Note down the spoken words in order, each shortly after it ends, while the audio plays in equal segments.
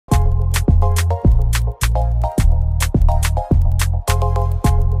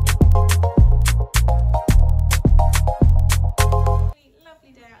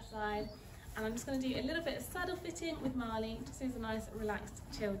fitting with Marley, just as a nice relaxed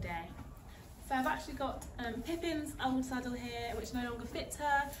chill day. So I've actually got Pippin's old saddle here, which no longer fits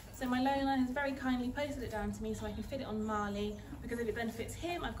her, so my loaner has very kindly posted it down to me so I can fit it on Marley, because if it then fits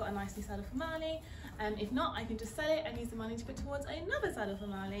him, I've got a nice new saddle for Marley. If not, I can just sell it and use the money to put towards another saddle for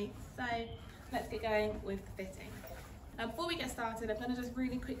Marley. So let's get going with the fitting. Before we get started, I'm going to just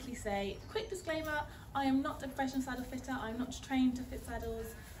really quickly say, quick disclaimer, I am not a professional saddle fitter, I'm not trained to fit saddles,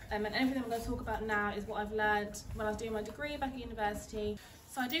 and everything I'm going to talk about now is what I've learned when I was doing my degree back at university.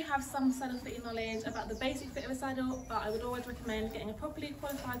 So I do have some saddle fitting knowledge about the basic fit of a saddle, but I would always recommend getting a properly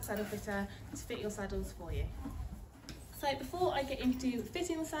qualified saddle fitter to fit your saddles for you. So before I get into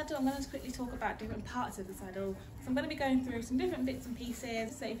fitting the saddle, I'm going to quickly talk about different parts of the saddle. So I'm going to be going through some different bits and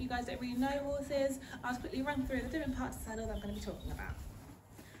pieces. So if you guys don't really know horses, I'll just quickly run through the different parts of the saddle that I'm going to be talking about.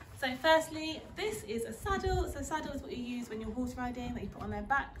 So firstly, this is a saddle. So a saddle is what you use when you're horse riding, that you put on their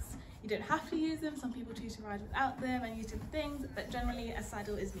backs. You don't have to use them. Some people choose to ride without them and use different things, but generally a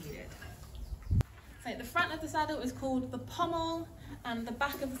saddle is needed. So the front of the saddle is called the pommel, and the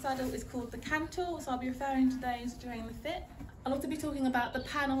back of the saddle is called the cantle, so I'll be referring to those during the fit. I'll also be talking about the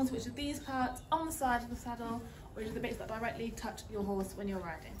panels, which are these parts on the side of the saddle, which are the bits that directly touch your horse when you're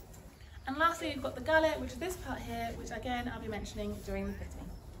riding. And lastly, you've got the gullet, which is this part here, which again I'll be mentioning during the fitting.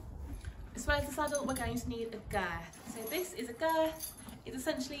 As well as the saddle, we're going to need a girth. So this is a girth. It's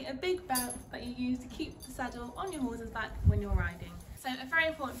essentially a big belt that you use to keep the saddle on your horse's back when you're riding. So a very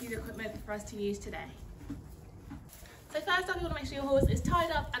important piece of equipment for us to use today. So first up, you want to make sure your horse is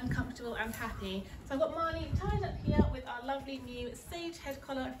tied up and comfortable and happy. So I've got Marley tied up here with our lovely new sage head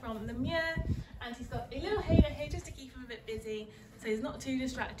collar from the Muir, and he's got a little halo here just to keep him a bit busy so he's not too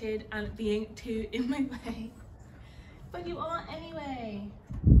distracted and being too in my way. But you are anyway.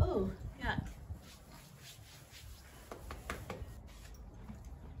 Oh, yuck.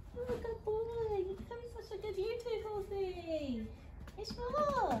 Oh, good boy. You're becoming such a good YouTube horsey. It's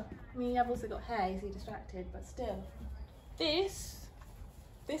fun. I mean, I've also got hair, so you're distracted, but still. This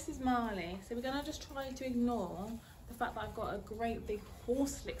is Marley. So we're gonna just try to ignore the fact that I've got a great big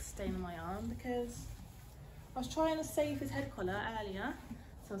horse lick stain on my arm, because I was trying to save his head collar earlier.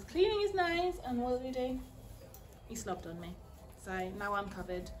 So I was cleaning his nose, and what did we do? He slobbed on me. So now I'm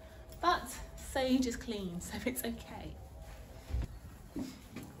covered. But Sage is clean, so it's okay.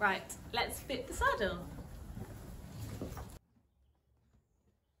 Right, let's fit the saddle.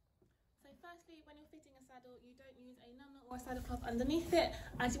 So firstly, when you're fitting a saddle, you don't use a number or a saddle cloth underneath it,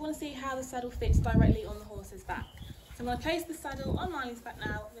 as you want to see how the saddle fits directly on the horse's back. So I'm going to place the saddle on Marley's back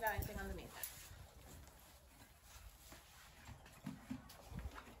now without anything underneath it.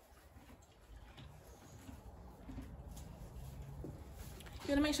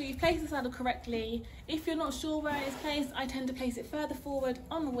 You want to make sure you place the saddle correctly. If you're not sure where it is placed, I tend to place it further forward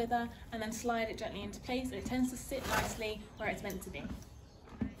on the wither and then slide it gently into place, and it tends to sit nicely where it's meant to be.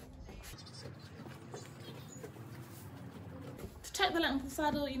 To check the length of the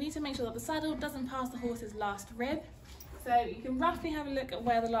saddle, you need to make sure that the saddle doesn't pass the horse's last rib. So you can roughly have a look at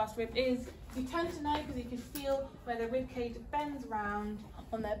where the last rib is. You tend to know because you can feel where the rib cage bends round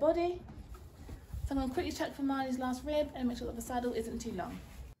on their body. So I'm going to quickly check for Marley's last rib and make sure that the saddle isn't too long.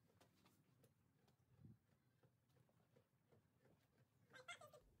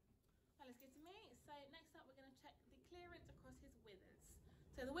 That looks good to me. So next up, we're going to check the clearance across his withers.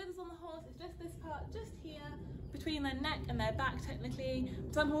 So the withers on the horse is just this part, just here, between their neck and their back technically.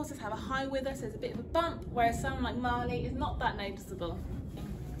 Some horses have a high wither, so there's a bit of a bump, whereas some like Marley is not that noticeable.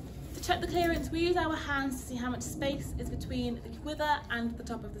 To check the clearance, we use our hands to see how much space is between the wither and the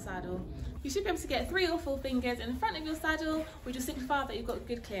top of the saddle. You should be able to get 3 or 4 fingers in front of your saddle, which will signify that you've got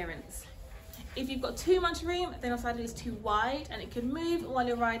good clearance. If you've got too much room, then your saddle is too wide and it can move while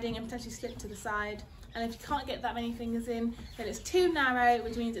you're riding and potentially slip to the side. And if you can't get that many fingers in, then it's too narrow,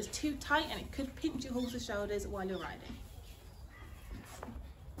 which means it's too tight and it could pinch your horse's shoulders while you're riding.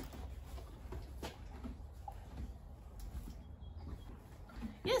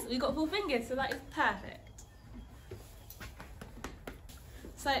 Yes, we've got 4 fingers, so that is perfect.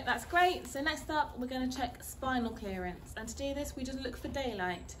 So that's great. So next up, we're going to check spinal clearance. And to do this, we just look for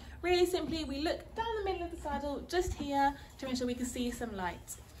daylight. Really simply, we look down the middle of the saddle, just here, to make sure we can see some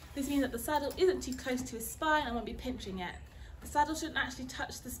light. This means that the saddle isn't too close to his spine and won't be pinching it. The saddle shouldn't actually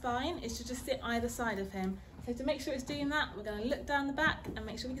touch the spine, it should just sit either side of him. So to make sure it's doing that, we're going to look down the back and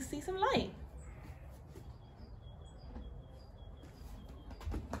make sure we can see some light.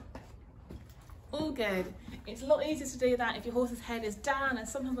 All good. It's a lot easier to do that if your horse's head is down, and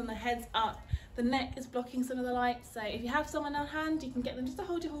sometimes when the head's up, the neck is blocking some of the light. So if you have someone on hand, you can get them just to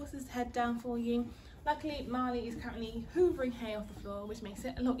hold your horse's head down for you. Luckily, Marley is currently hoovering hay off the floor, which makes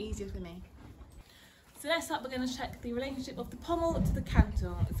it a lot easier for me. So next up we're going to check the relationship of the pommel to the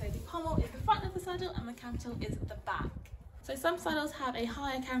cantle. So the pommel is the front of the saddle and the cantle is the back. So some saddles have a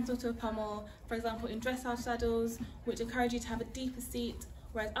higher cantle to a pommel, for example in dressage saddles, which encourage you to have a deeper seat,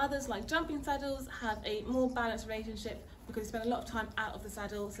 whereas others like jumping saddles have a more balanced relationship because you spend a lot of time out of the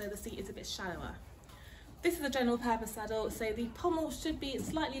saddle, so the seat is a bit shallower. This is a general purpose saddle, so the pommel should be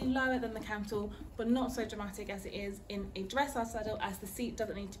slightly lower than the cantle, but not so dramatic as it is in a dressage saddle, as the seat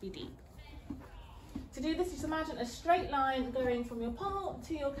doesn't need to be deep. To do this, just imagine a straight line going from your pommel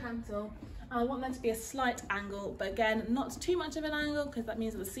to your cantle. I want there to be a slight angle, but again, not too much of an angle because that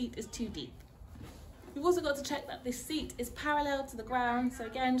means that the seat is too deep. We've also got to check that this seat is parallel to the ground. So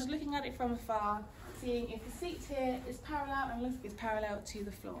again, just looking at it from afar, seeing if the seat here is parallel and looks like it's parallel to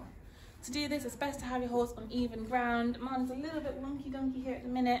the floor. To do this, it's best to have your horse on even ground. Mine is a little bit wonky donkey here at the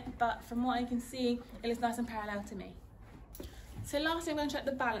minute, but from what I can see, it looks nice and parallel to me. So lastly, I'm going to check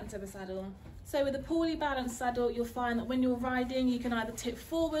the balance of the saddle. So with a poorly balanced saddle, you'll find that when you're riding, you can either tip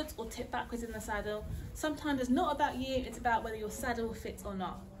forwards or tip backwards in the saddle. Sometimes it's not about you, it's about whether your saddle fits or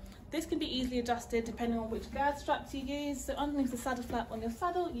not. This can be easily adjusted depending on which girth straps you use. So underneath the saddle flap on your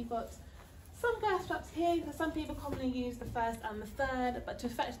saddle, you've got some girth straps here. Some people commonly use the first and the third, but to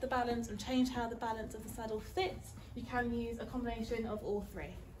affect the balance and change how the balance of the saddle fits, you can use a combination of all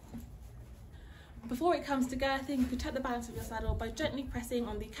three. Before it comes to girthing, you can check the balance of your saddle by gently pressing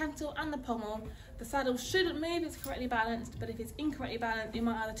on the cantle and the pommel. The saddle shouldn't move if it's correctly balanced, but if it's incorrectly balanced, it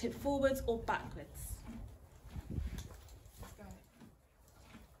might either tip forwards or backwards. Let's go.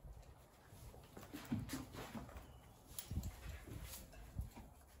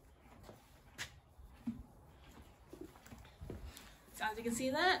 So as you can see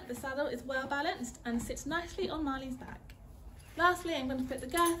there, the saddle is well balanced and sits nicely on Marley's back. Lastly, I'm going to put the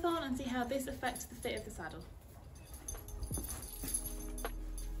girth on and see how this affects the fit of the saddle.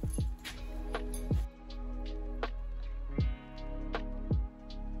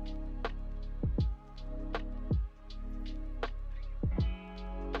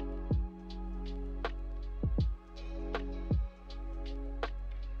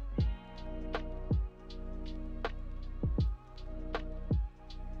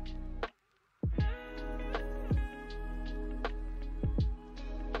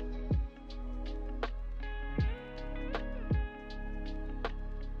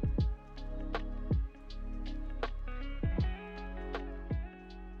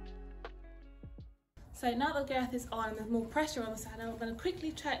 So now that the girth is on and there's more pressure on the saddle, I'm going to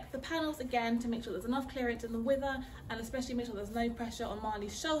quickly check the panels again to make sure there's enough clearance in the wither, and especially make sure there's no pressure on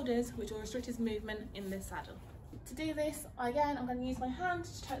Marley's shoulders, which will restrict his movement in this saddle. To do this, again, I'm going to use my hand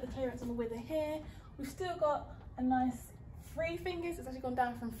to check the clearance on the wither here. We've still got a nice 3 fingers. It's actually gone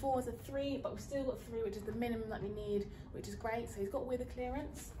down from 4 to 3, but we've still got 3, which is the minimum that we need, which is great. So he's got wither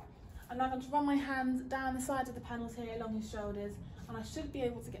clearance. And now I'm going to run my hands down the sides of the panels here along his shoulders, and I should be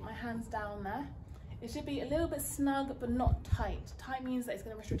able to get my hands down there. It should be a little bit snug, but not tight. Tight means that it's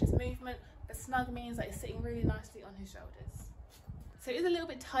going to restrict his movement, but snug means that it's sitting really nicely on his shoulders. So it is a little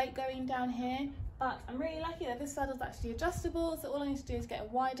bit tight going down here, but I'm really lucky that this saddle is actually adjustable, so all I need to do is get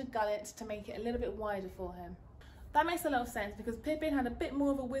a wider gullet to make it a little bit wider for him. That makes a lot of sense because Pippin had a bit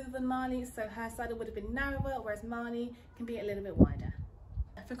more of a width than Marley, so her saddle would have been narrower, whereas Marley can be a little bit wider.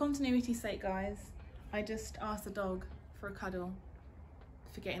 For continuity's sake, guys, I just asked the dog for a cuddle,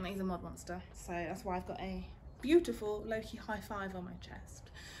 forgetting that he's a mod monster, so that's why I've got a beautiful low-key high five on my chest.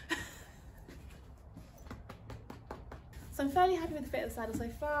 So I'm fairly happy with the fit of the saddle so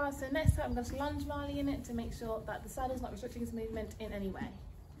far, so next time I'm going to lunge Marley in it to make sure that the saddle's not restricting his movement in any way.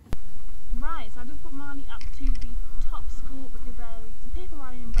 Right, so I've just got Marley up to the top school because there's some people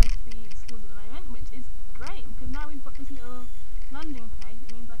riding in both the schools at the moment, which is great because now we've got this little lunging place.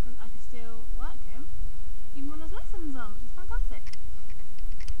 It means I can still work him even when there's lessons on, which is fantastic.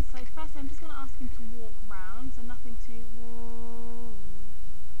 So first I'm just going to ask him to walk round, so nothing to whoa.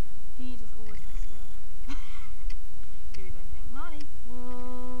 He just always has to do his own thing. Marley,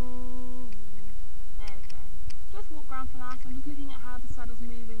 whoa. There we go. Just walk round for now, so I'm just looking at how the saddle's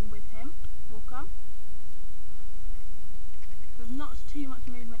moving with him. Walk on. There's not too much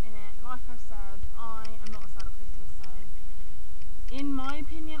movement in it. Like I've said, I am not a saddle fitter, so in my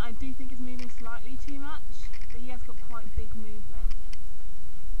opinion I do think it's moving slightly too much, but he has got quite big movement.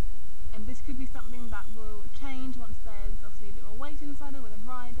 And this could be something that will change once there's obviously a bit more weight in the saddle with a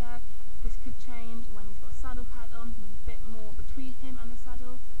rider. This could change when he's got a saddle pad on, so there's a bit more between him and the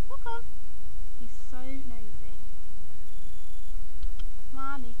saddle. Walk on! He's so nosy.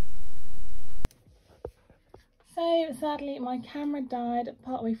 Marley. So sadly my camera died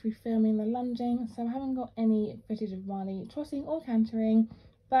partway through filming the lunging, so I haven't got any footage of Marley trotting or cantering,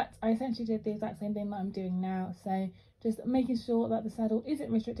 But I essentially did the exact same thing that I'm doing now, so just making sure that the saddle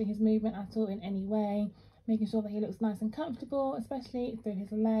isn't restricting his movement at all in any way, making sure that he looks nice and comfortable, especially through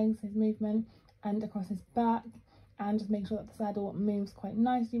his legs, his movement, and across his back, and just making sure that the saddle moves quite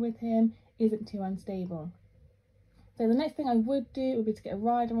nicely with him, isn't too unstable. So the next thing I would do would be to get a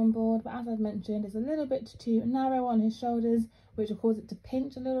rider on board, but as I've mentioned, it's a little bit too narrow on his shoulders, which will cause it to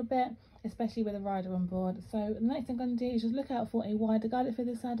pinch a little bit, especially with a rider on board. So the next thing I'm going to do is just look out for a wider gullet for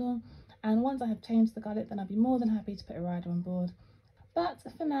this saddle, and once I have changed the gullet, then I'll be more than happy to put a rider on board. But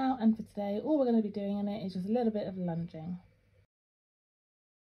for now and for today, all we're going to be doing in it is just a little bit of lunging.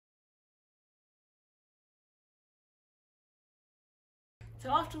 So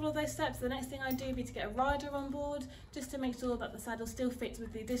after all of those steps, the next thing I do would be to get a rider on board, just to make sure that the saddle still fits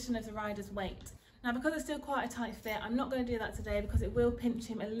with the addition of the rider's weight. Now, because it's still quite a tight fit, I'm not going to do that today because it will pinch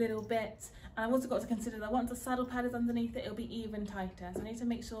him a little bit. And I've also got to consider that once the saddle pad is underneath it, it'll be even tighter. So I need to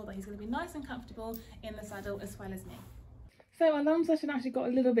make sure that he's going to be nice and comfortable in the saddle as well as me. So our lunge session actually got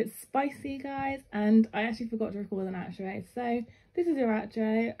a little bit spicy, guys, and I actually forgot to record an outro. So this is your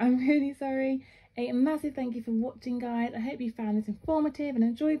outro. I'm really sorry. A massive thank you for watching, guys. I hope you found this informative and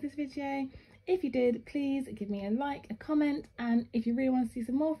enjoyed this video. If you did, please give me a like, a comment, and if you really want to see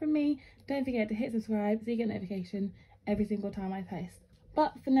some more from me, don't forget to hit subscribe so you get notification every single time I post.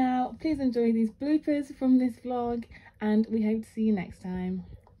 But for now, please enjoy these bloopers from this vlog, and we hope to see you next time.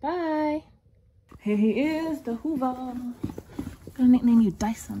 Bye! Here he is, the Hoover. I'm gonna nickname you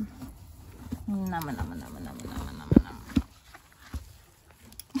Dyson. Nama nama nama nama nama nama nama.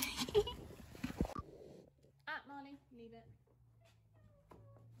 Marley, leave it.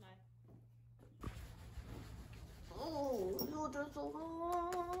 No. Oh, you're just so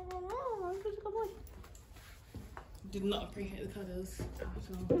good boy. Did not appreciate the cuddles at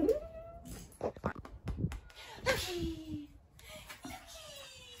all. Lucky!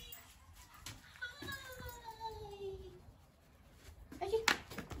 Lucky!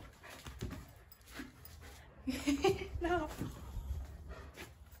 Hi! No!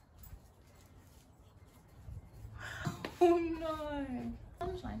 Oh no!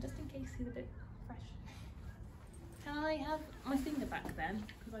 Sunshine, just in case he's a bit fresh. Can I have my finger back then?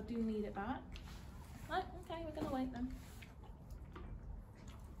 Because I do need it back. Oh, okay, we're gonna wait then.